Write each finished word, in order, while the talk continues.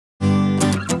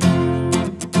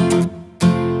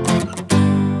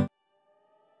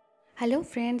Hello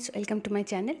friends, welcome to my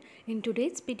channel. In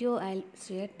today's video I'll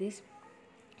share this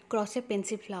Crochet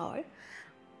Pensy flower.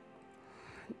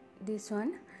 This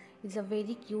one is a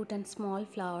very cute and small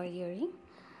flower earring.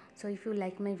 So if you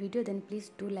like my video, then please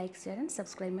do like, share and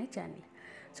subscribe my channel.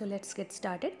 So let's get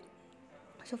started.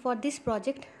 So for this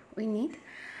project we need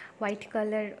white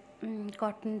color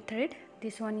cotton thread.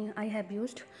 This one I have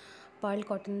used pearl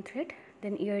cotton thread,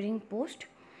 then earring post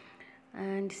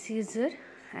and scissor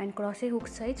and crochet hook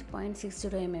size 0.60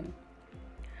 mm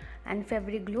and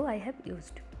fabric glue I have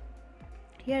used.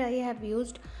 Here I have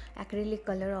used acrylic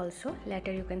color also,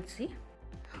 later you can see.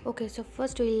 Okay, so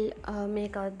first we'll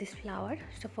make out this flower.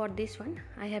 So for this one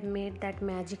I have made that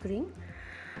magic ring,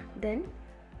 then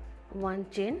one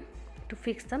chain to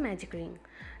fix the magic ring.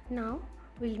 Now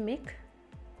we'll make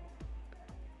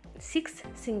 6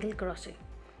 single crochet.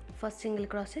 First single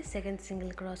crochet, second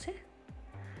single crochet,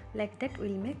 like that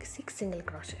we'll make 6 single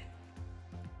crochet.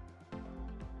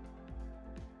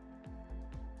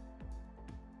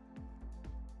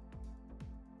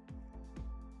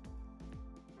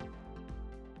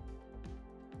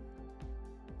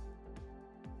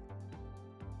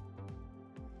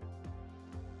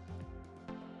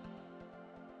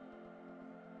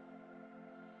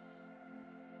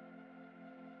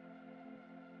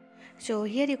 So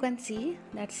here you can see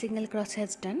that single crochet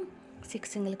has done 6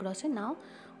 single crochet. Now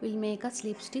we'll make a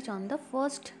slip stitch on the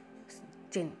first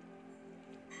chain.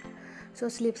 So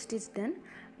slip stitch done.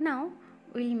 Now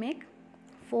we'll make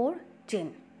 4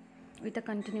 chain. With a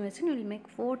continuation we'll make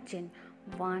 4 chain.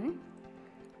 1,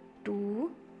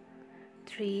 2,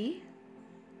 3,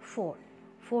 4.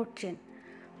 4 chain.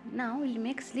 Now we'll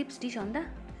make slip stitch on the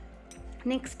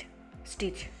next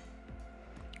stitch.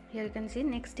 Here you can see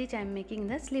next stitch I am making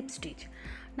the slip stitch.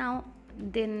 Now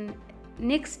then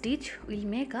next stitch we'll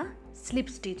make a slip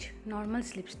stitch, normal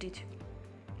slip stitch.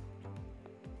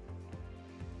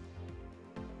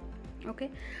 Okay,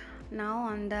 now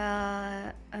on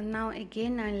the now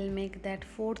again I'll make that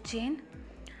 4 chain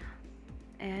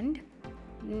and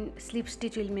slip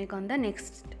stitch will make on the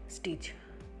next stitch.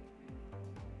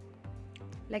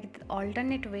 Like the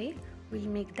alternate way we'll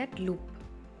make that loop.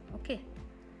 Okay,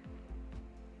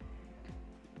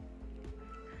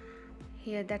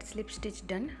 here that slip stitch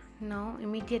done. Now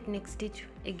immediate next stitch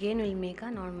again we'll make a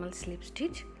normal slip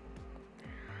stitch.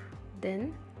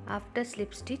 Then after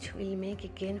slip stitch we'll make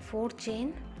again 4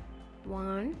 chain.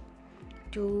 1,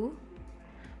 2,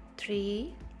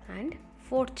 3 and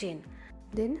 4 chain.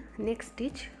 Then next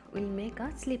stitch we'll make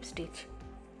a slip stitch.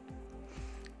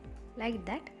 Like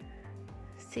that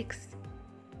 6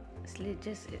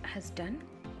 stitches has done.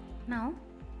 Now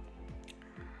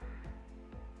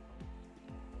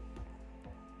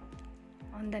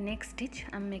on the next stitch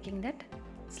I'm making that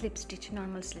slip stitch,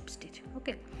 normal slip stitch.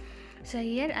 Okay, so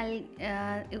here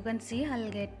I'll you can see I'll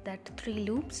get that 3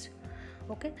 loops.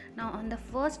 Okay, now on the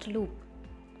first loop,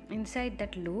 inside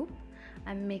that loop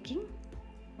I'm making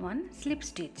one slip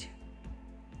stitch.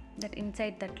 That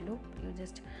inside that loop you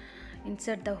just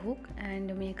insert the hook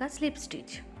and make a slip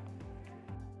stitch.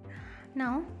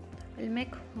 Now we'll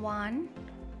make 1,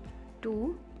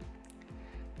 2,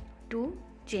 2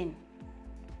 chain.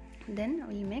 Then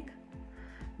we'll make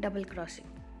double crochet.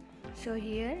 So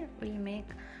here we'll make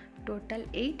total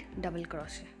 8 double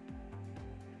crochet.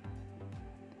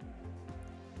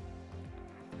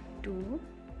 2,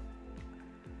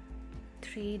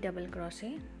 3 double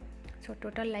crochet. So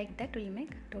total like that we'll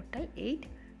make total 8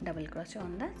 double crochet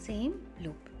on the same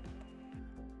loop.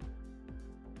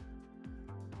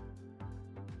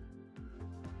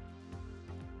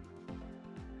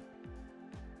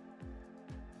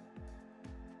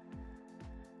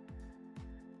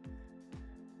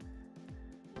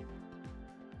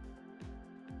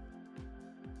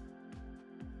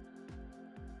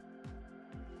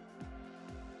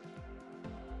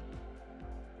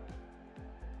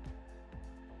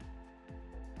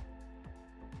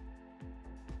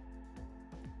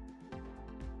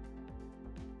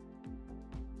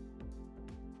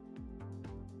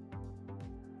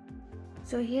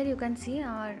 So here you can see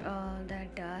our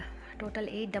total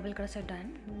 8 double crochet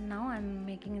done. Now I'm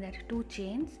making that 2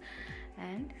 chains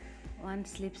and 1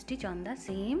 slip stitch on the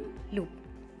same loop.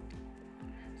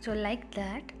 So like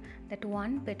that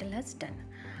 1 petal has done.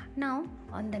 Now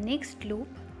on the next loop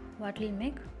what we'll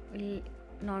make, we'll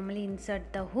normally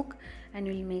insert the hook and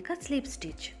we'll make a slip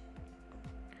stitch.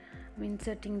 I'm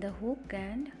inserting the hook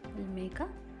and we'll make a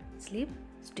slip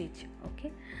stitch.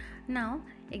 Okay, now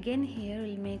again here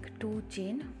we'll make 2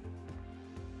 chain.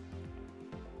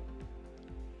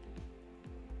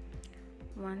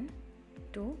 1,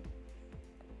 2,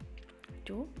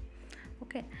 2.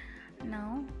 Okay,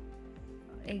 now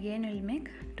again we'll make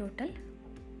total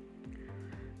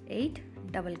 8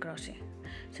 double crochet.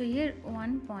 So here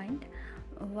one point,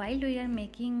 while we are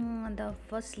making the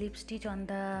first slip stitch on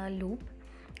the loop,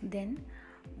 then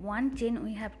one chain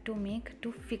we have to make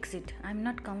to fix it. I'm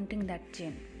not counting that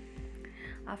chain.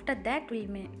 After that we'll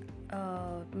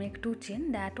make 2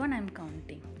 chain, that one I'm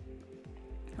counting.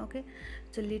 Okay,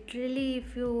 so literally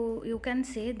if you can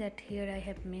say that here I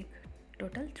have make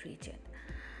total 3 chain.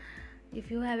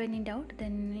 If you have any doubt,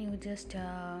 then you just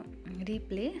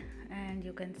replay and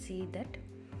you can see that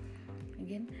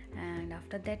again. And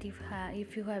after that,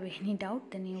 if you have any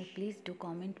doubt, then you please do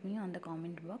comment me on the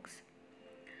comment box.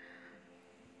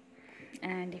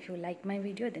 And if you like my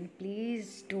video, then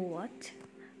please do watch,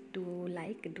 do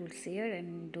like, do share,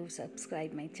 and do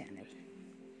subscribe my channel.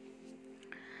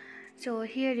 So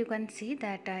here you can see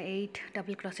that 8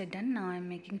 double crochet done. Now I'm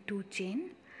making 2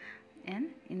 chain and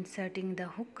inserting the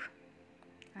hook,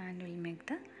 and we'll make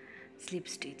the slip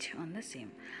stitch on the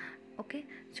same. Okay,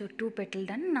 so 2 petal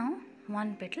done. Now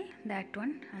 1 petal, that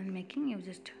one I'm making, you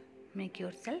just make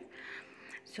yourself.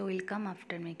 So we'll come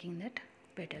after making that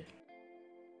petal.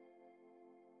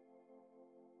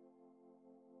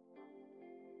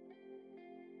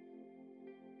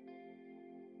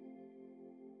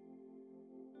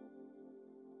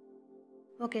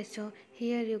 Okay, so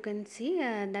here you can see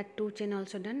that 2 chain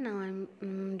also done. Now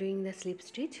I'm doing the slip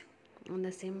stitch on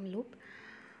the same loop.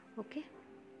 Okay,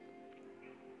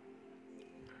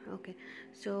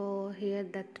 so here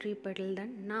the 3 petal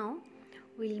done. Now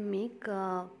we'll make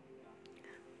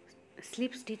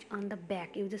slip stitch on the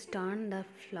back. You just turn the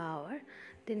flower,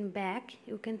 then back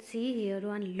you can see here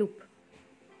one loop.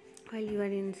 While you are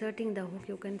inserting the hook,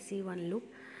 you can see one loop.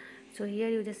 So here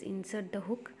you just insert the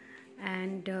hook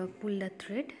and pull the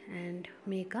thread and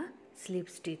make a slip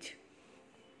stitch.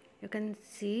 You can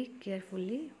see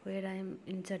carefully where I am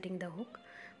inserting the hook.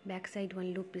 Back side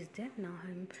one loop is there. Now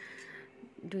I am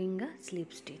doing a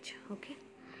slip stitch. Okay,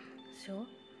 so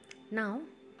now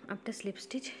after slip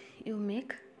stitch you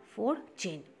make 4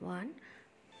 chain. 1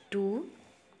 2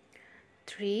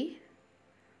 3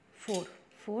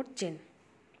 4 chain.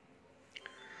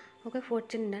 Okay, 4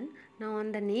 chain done. Now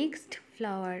on the next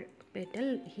flower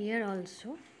petal, here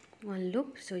also one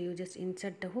loop, so you just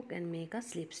insert the hook and make a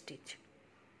slip stitch.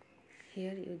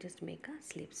 Here you just make a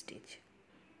slip stitch.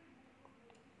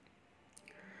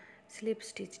 Slip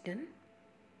stitch done.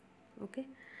 Okay,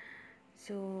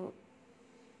 so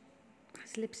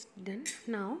slip stitch done.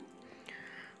 Now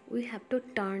we have to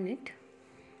turn it.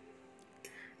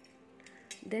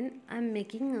 Then I'm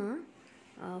making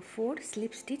a 4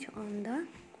 slip stitch on the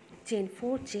chain.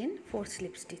 4 chain, 4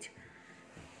 slip stitch.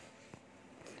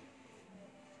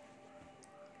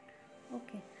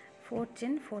 Okay, 4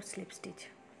 chain, 4 slip stitch.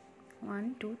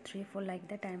 1 2 3 4, like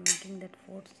that I am making that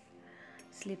 4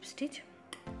 slip stitch.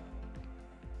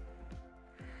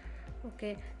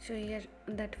 Okay, so here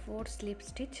that 4 slip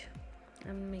stitch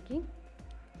I'm making.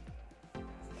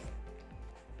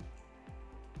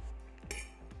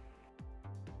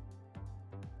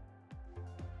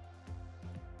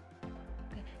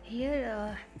 Okay,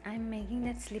 here I'm making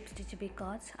that slip stitch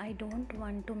because I don't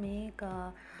want to make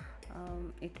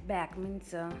it back,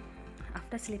 means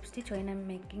after slip stitch when I'm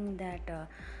making that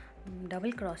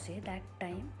double crochet, that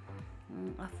time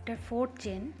after 4th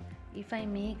chain, if I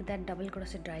make that double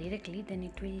crochet directly, then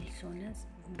it will show as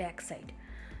back side.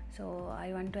 So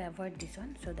I want to avoid this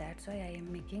one, so that's why I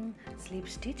am making slip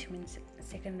stitch, means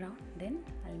second round, then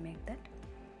I'll make that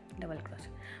double crochet.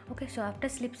 Okay, so after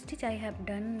slip stitch I have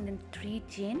done then 3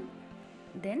 chain,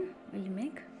 then we'll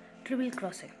make treble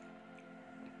crochet.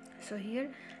 So here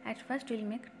at first we'll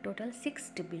make total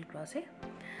 6 treble crochet.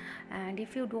 And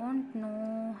if you don't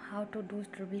know how to do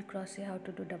treble crochet, how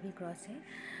to do double crochet,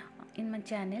 on my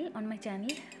channel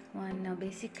one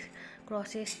basic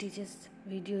crochet stitches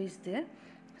video is there,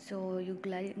 so you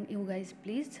guys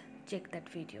please check that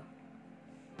video.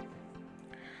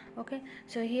 Okay,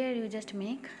 so here you just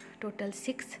make total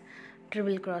 6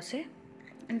 treble crochet.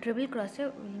 In treble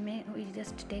crochet we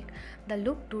just take the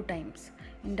loop 2 times.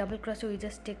 In double crochet we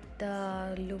just take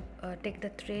the loop, take the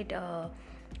thread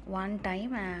 1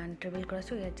 time, and treble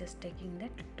crochet we are just taking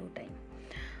that 2 times.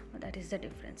 That is the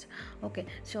difference. Okay,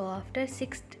 so after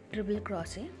 6th treble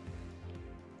crochet,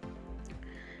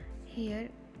 here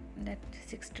that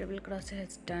 6th treble crochet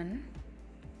is done.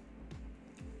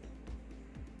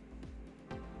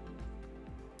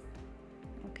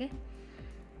 Okay,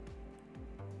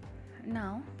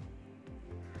 now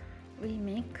we'll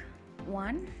make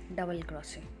 1 double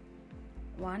crochet.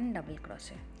 1 double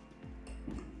crochet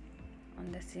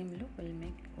on the same loop. We'll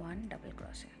make 1 double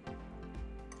crochet.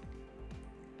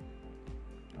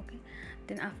 Okay,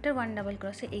 then after 1 double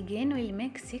crochet again we'll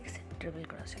make 6 treble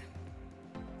crochet.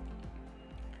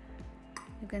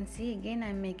 You can see again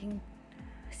I'm making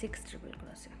 6 treble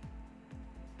crochet.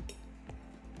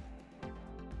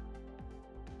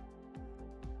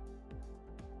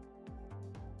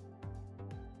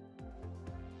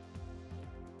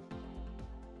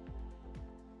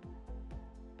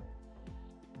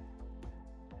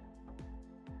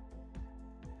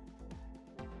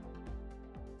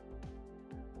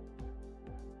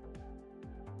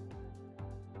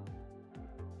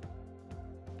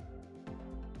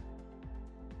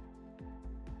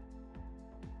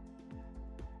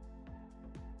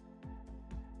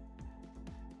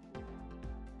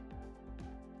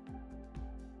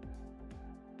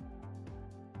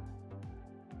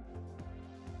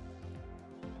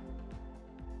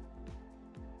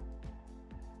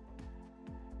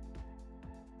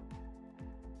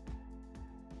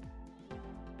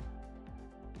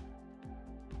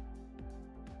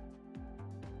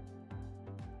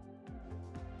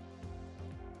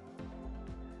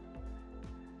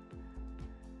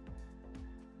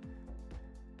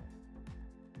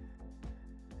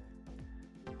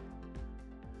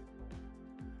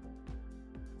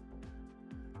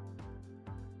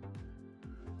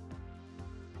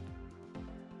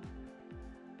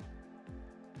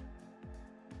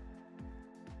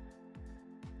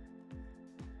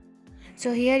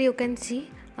 So here you can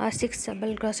see our 6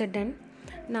 double crochet done.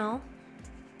 Now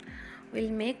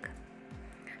we'll make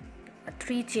a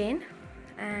 3 chain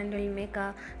and we'll make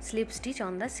a slip stitch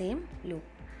on the same loop.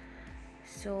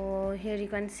 So here you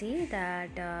can see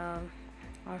that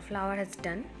our flower has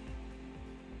done.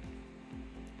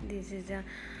 This is a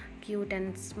cute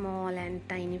and small and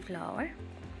tiny flower,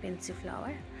 Pensy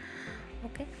flower.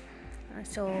 Okay,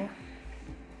 so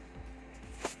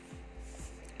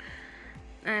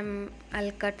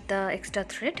I'll cut the extra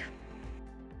thread.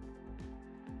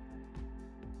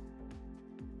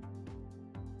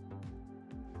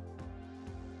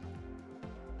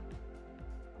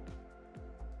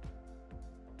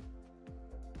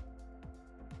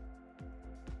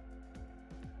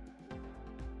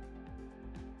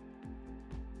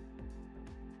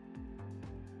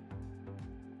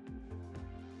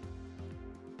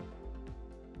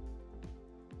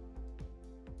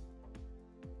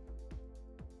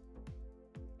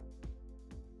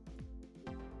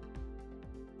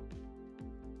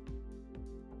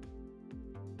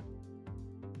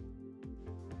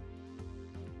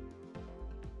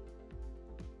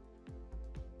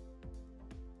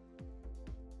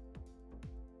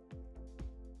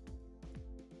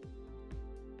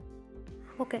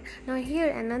 Okay, now here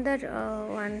another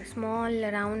one small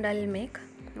round I'll make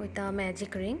with a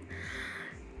magic ring.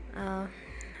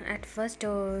 At first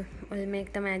we'll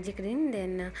make the magic ring,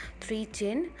 then 3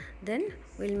 chain, then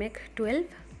we'll make 12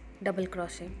 double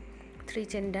crochet. 3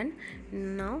 chain done.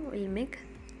 Now we'll make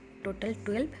total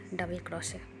 12 double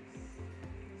crochet.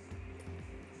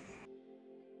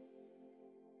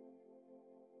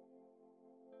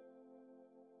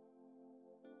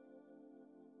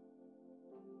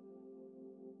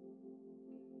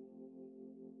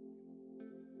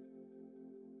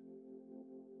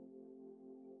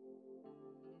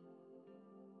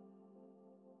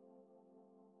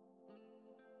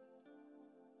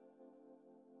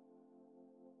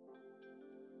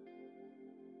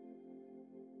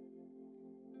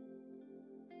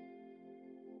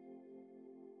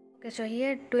 Okay, so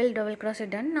here 12 double crochet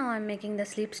done. Now I'm making the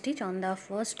slip stitch on the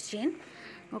first chain.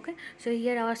 Okay, so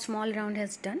here our small round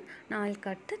has done. Now I'll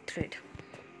cut the thread.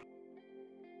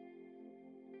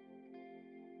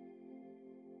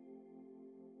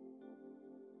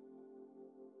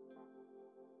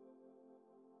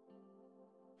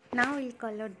 Now we'll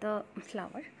color the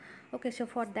flower. Okay, so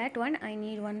for that one I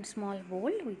need one small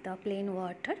bowl with a plain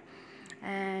water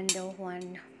and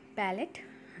one palette.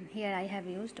 Here I have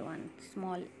used one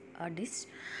small dish.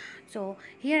 So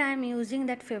here I am using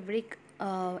that Febric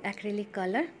acrylic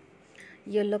color,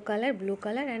 yellow color, blue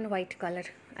color and white color.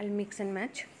 I'll mix and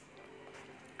match.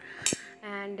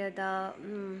 And the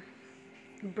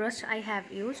brush I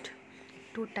have used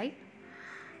two type,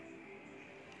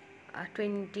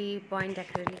 20 point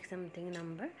acrylic something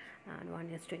number, and one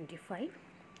is 25.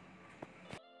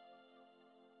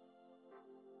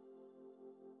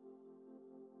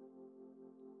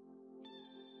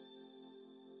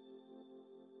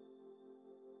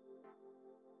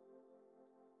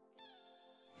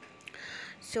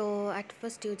 So at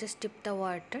first you just dip the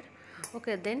water.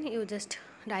 Okay, then you just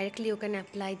directly you can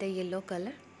apply the yellow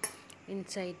color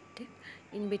inside it.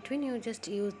 In between you just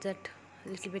use that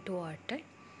little bit water.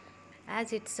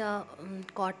 As it's a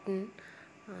cotton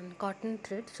on cotton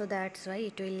thread, so that's why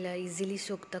it will easily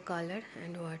soak the color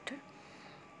and water.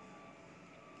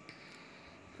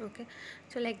 Okay,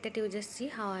 so like that you just see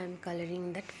how I am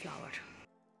coloring that flower.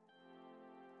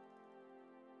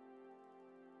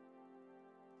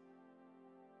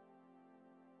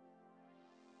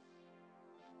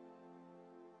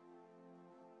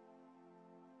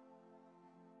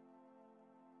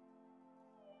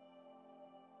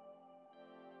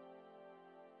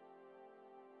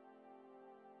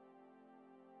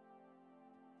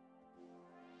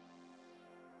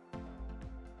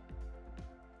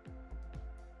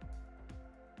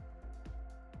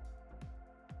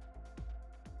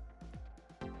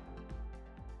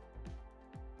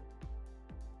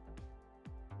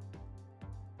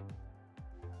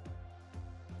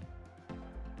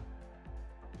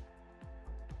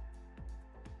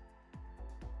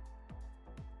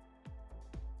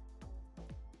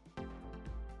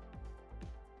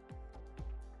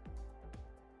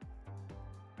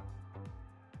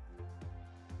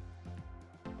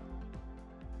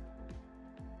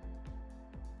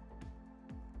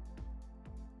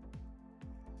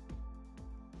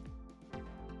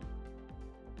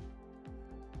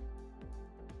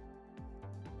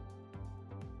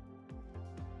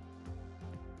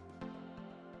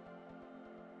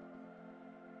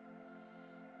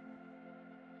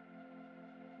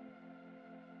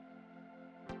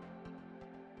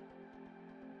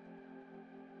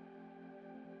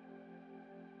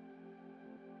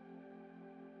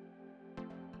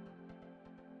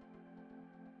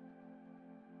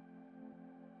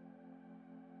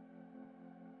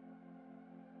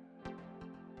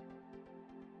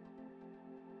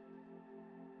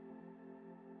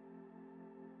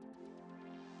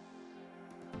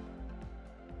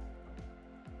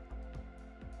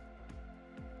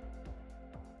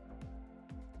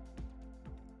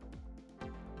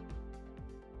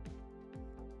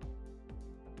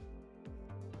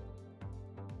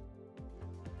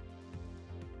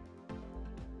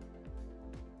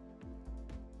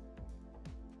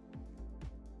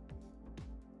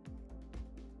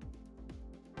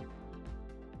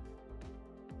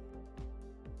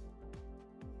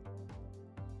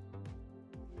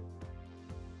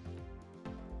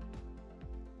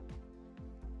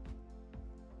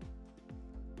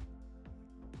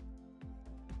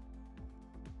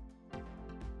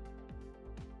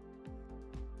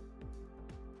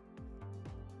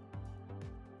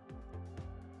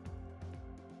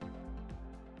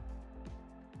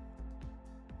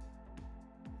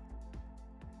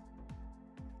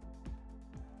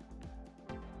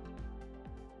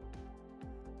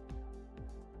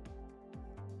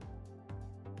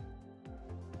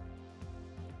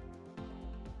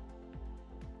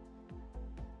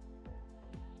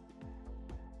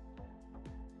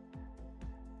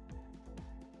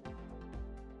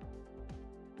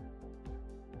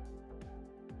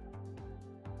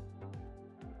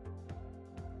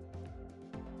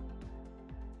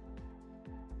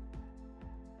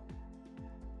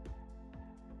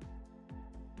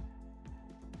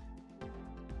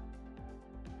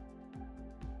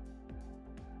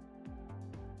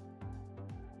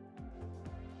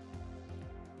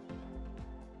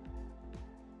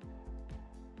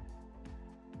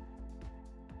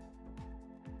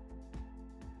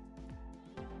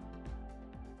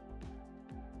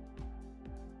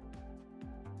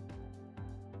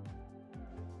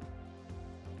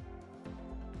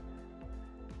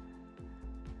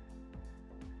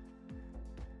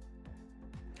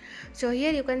 So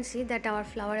here you can see that our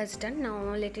flower is done.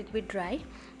 Now let it be dry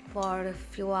for a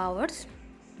few hours.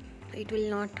 It will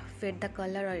not fade the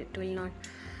color, or it will not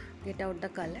get out the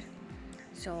color.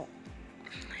 So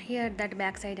here that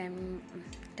back side I'm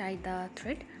tie the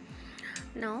thread.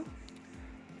 Now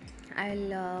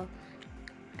I'll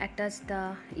attach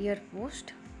the ear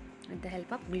post with the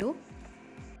help of glue.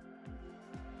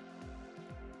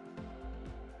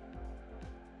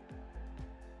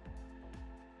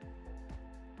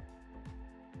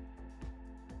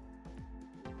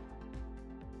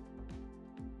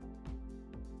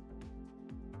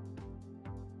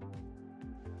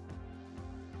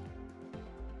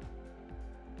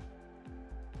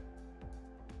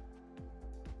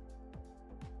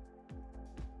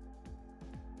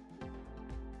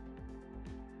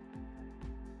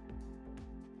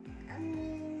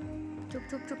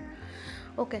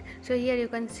 Okay, so here you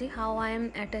can see how I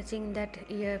am attaching that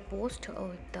ear post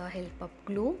with the help of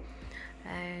glue,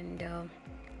 and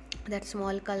that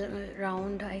small color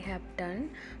round I have done,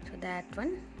 so that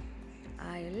one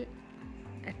I'll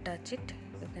attach it.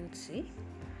 You can see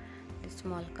the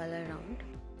small color round.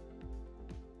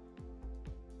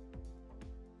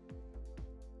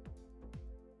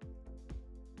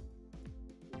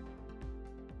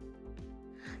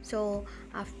 So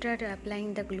after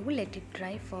applying the glue, let it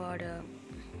dry for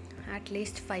at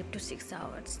least 5 to 6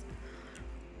 hours.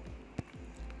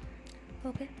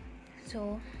 Okay,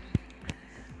 so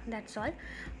that's all.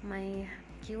 My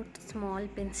cute small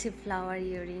Pensy flower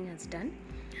earring is done.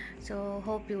 So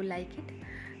hope you like it.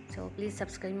 So please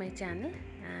subscribe my channel,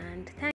 and thank